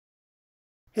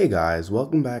Hey guys,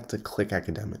 welcome back to Click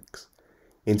Academics.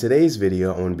 In today's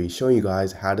video, I'm going to be showing you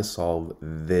guys how to solve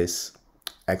this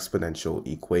exponential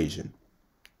equation.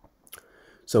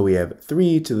 So we have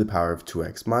 3 to the power of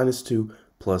 2x minus 2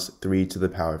 plus 3 to the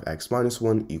power of x minus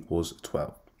 1 equals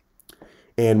 12.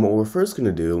 And what we're first going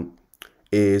to do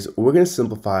is we're going to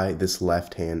simplify this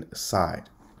left-hand side.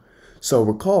 So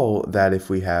recall that if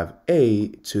we have a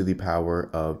to the power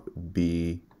of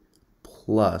b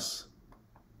plus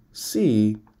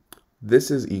c,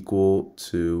 this is equal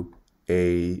to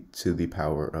a to the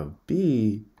power of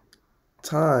b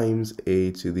times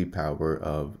a to the power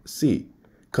of c.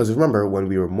 Because remember, when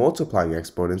we were multiplying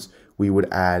exponents, we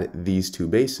would add these two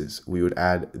bases. We would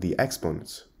add the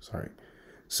exponents,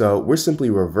 So we're simply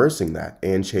reversing that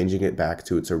and changing it back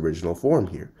to its original form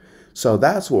here. So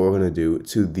that's what we're going to do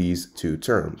to these two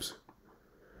terms.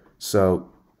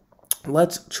 So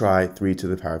let's try 3 to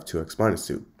the power of 2x minus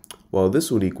 2. Well,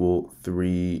 this would equal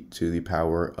 3 to the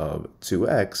power of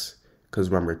 2x, because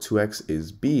remember, 2x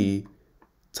is b,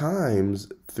 times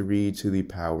 3 to the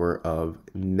power of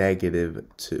negative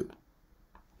 2.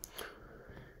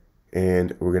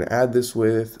 And we're going to add this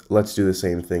with, let's do the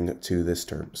same thing to this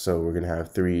term. So we're going to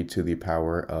have 3 to the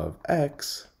power of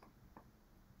x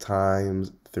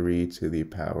times 3 to the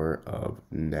power of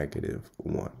negative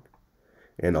 1.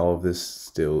 And all of this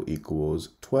still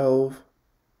equals 12.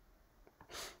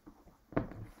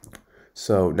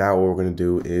 So now what we're going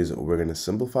to do is we're going to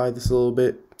simplify this a little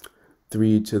bit.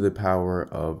 3 to the power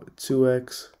of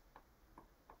 2x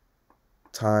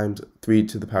times 3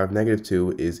 to the power of negative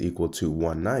 2 is equal to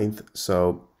 1/9.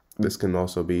 So this can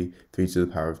also be 3 to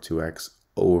the power of 2x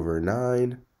over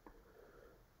 9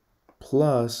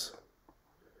 plus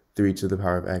 3 to the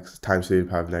power of x times 3 to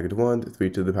the power of negative 1. 3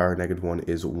 to the power of negative 1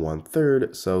 is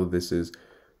 1/3. So this is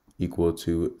equal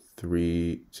to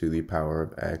 3 to the power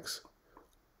of x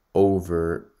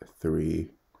over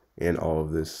 3, and all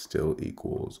of this still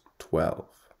equals 12.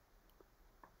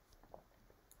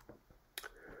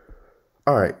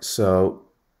 All right, so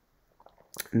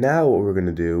now what we're going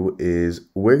to do is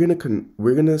we're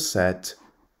going to set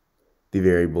the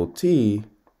variable t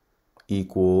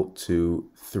equal to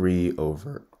 3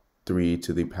 over 3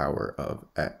 to the power of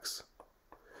x.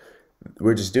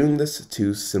 We're just doing this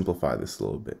to simplify this a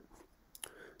little bit.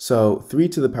 So 3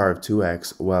 to the power of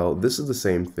 2x, well, this is the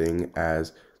same thing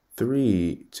as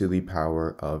 3 to the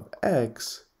power of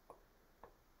x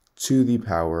to the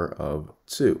power of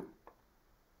 2.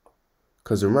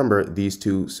 Because remember, these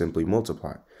two simply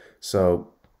multiply.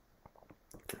 So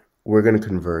we're going to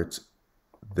convert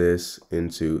this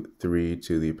into 3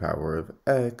 to the power of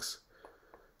x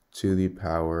to the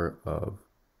power of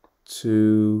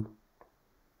 2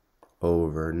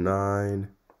 over 9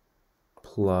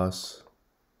 plus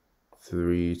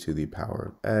 3 to the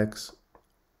power of x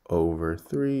over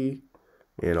 3,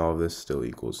 and all of this still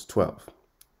equals 12.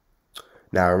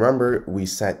 Now remember, we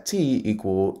set t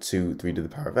equal to 3 to the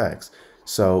power of x.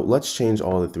 So let's change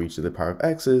all the 3 to the power of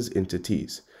x's into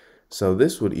t's. So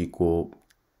this would equal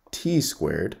t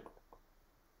squared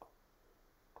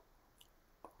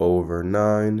over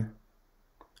 9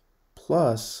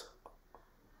 plus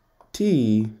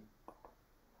t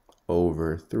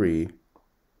over 3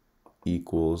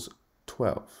 equals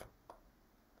 12.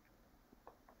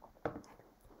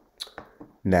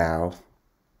 Now,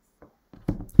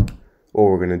 what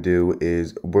we're going to do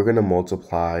is we're going to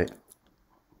multiply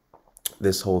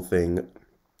this whole thing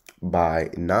by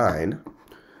 9.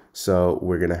 So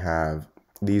we're going to have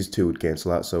these two would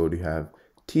cancel out. So we have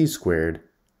t squared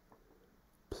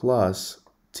plus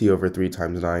t over 3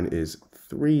 times 9 is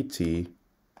 3t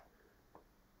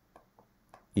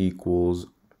equals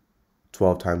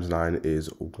 12 times 9 is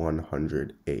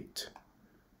 108.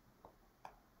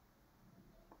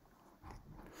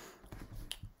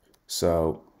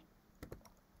 So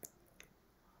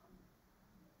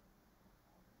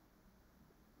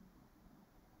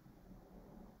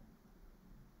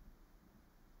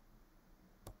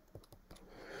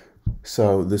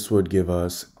this would give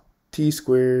us t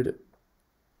squared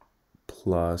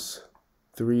plus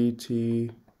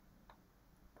 3t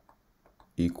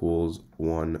equals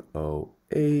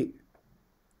 108.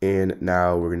 And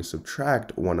now we're going to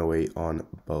subtract 108 on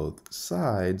both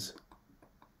sides.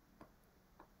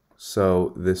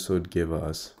 So this would give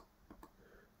us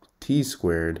t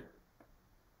squared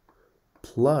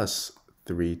plus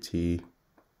 3t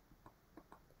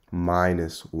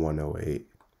minus 108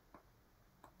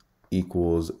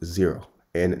 equals 0.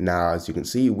 And now, as you can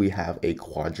see, we have a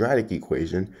quadratic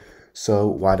equation. So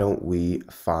why don't we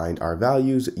find our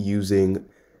values using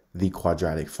the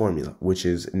quadratic formula, which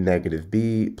is negative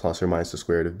b plus or minus the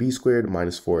square root of b squared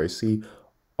minus 4ac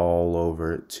all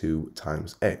over 2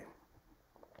 times a.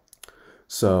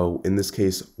 So in this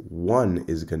case, 1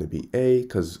 is going to be a,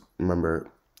 because remember,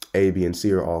 a, b, and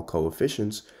c are all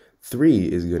coefficients.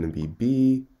 3 is going to be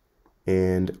b,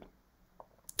 and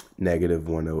negative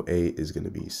 108 is going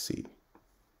to be c.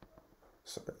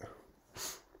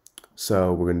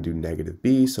 So we're going to do negative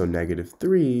b, so negative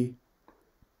 3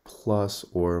 plus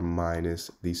or minus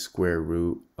the square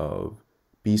root of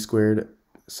b squared,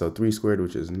 so 3 squared,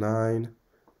 which is 9,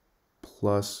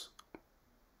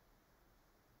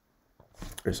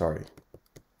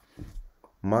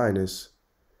 minus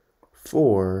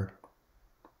 4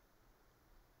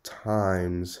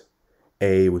 times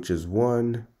a, which is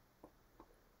 1,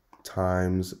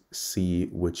 times c,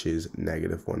 which is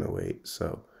negative 108.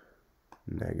 So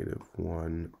negative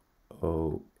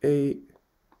 108.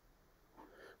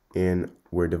 And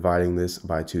we're dividing this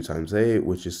by 2 times a,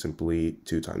 which is simply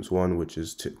 2 times 1, which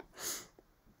is 2.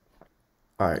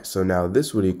 All right, so now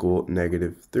this would equal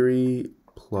negative 3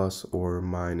 plus or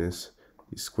minus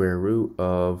the square root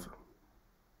of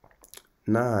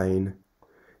 9.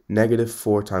 Negative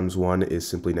 4 times 1 is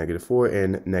simply negative 4,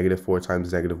 and negative 4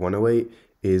 times negative 108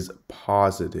 is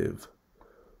positive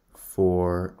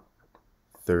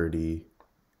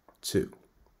 432.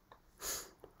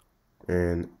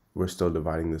 And we're still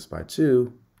dividing this by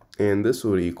 2, and this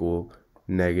would equal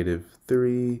negative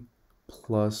 3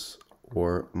 plus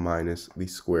or minus the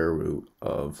square root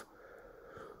of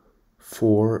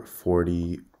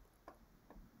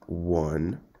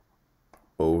 441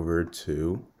 over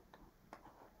 2.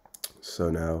 So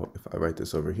now if I write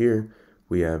this over here,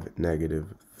 we have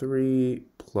negative 3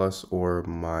 plus or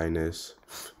minus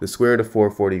the square root of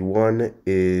 441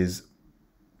 is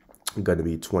going to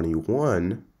be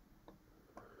 21,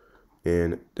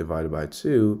 and divided by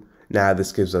 2. Now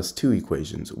this gives us two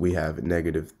equations. We have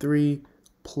negative 3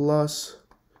 plus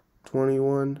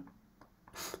 21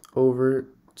 over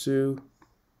 2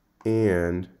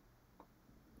 and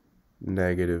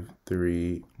negative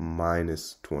 3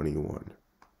 minus 21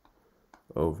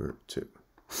 over 2.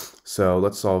 So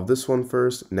let's solve this one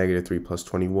first. Negative 3 plus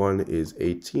 21 is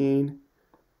 18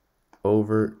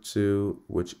 over 2,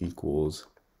 which equals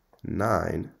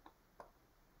 9.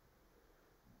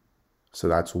 So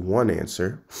that's one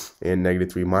answer. And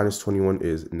negative 3 minus 21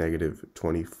 is negative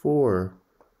 24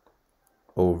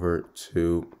 over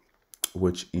 2,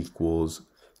 which equals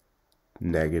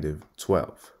negative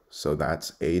 12. So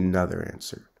that's another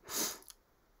answer.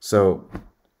 So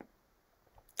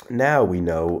now we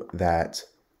know that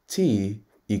t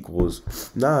equals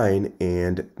 9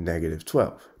 and negative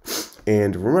 12.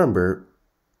 And remember,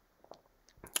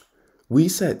 we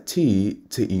set t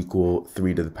to equal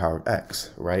 3 to the power of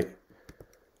x, right?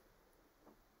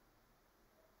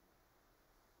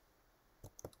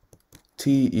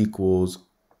 T equals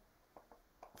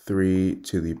 3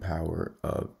 to the power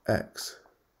of x.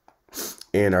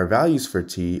 And our values for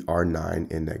t are 9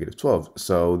 and negative 12.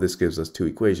 So this gives us two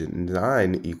equations.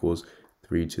 9 equals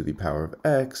 3 to the power of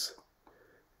x,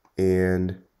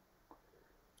 and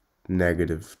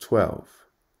negative 12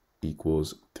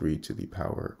 equals 3 to the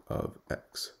power of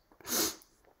x.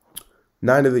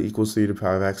 9 to the equals 3 to the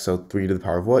power of x, so 3 to the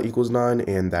power of what equals 9?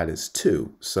 And that is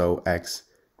 2. So x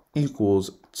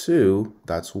equals 2,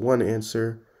 that's one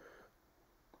answer.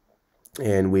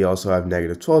 And we also have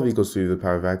negative 12 equals 3 to the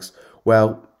power of x.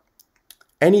 Well,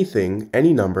 any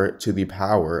number to the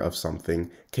power of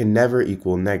something can never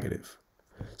equal negative.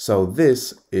 So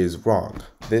this is wrong.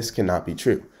 This cannot be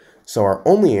true. So our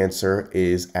only answer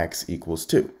is x equals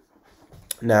 2.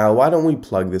 Now, why don't we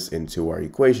plug this into our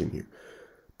equation here?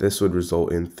 This would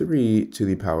result in 3 to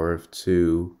the power of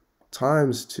 2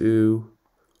 times 2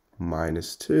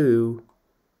 minus 2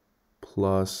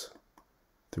 plus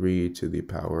 3 to the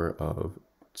power of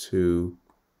 2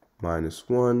 minus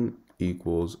 1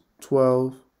 equals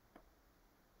 12.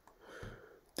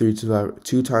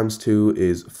 2 times 2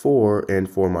 is 4, and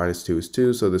 4 minus 2 is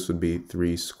 2, so this would be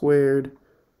 3 squared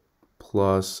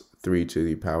plus 3 to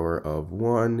the power of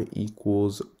 1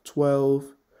 equals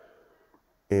 12.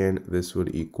 And this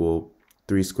would equal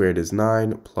 3 squared is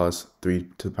 9 plus 3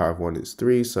 to the power of 1 is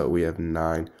 3. So we have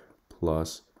 9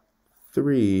 plus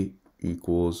 3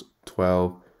 equals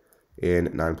 12.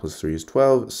 And 9 plus 3 is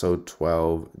 12. So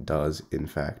 12 does in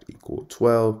fact equal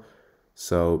 12.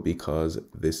 So because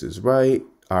this is right,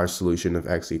 our solution of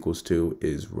x equals 2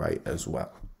 is right as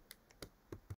well.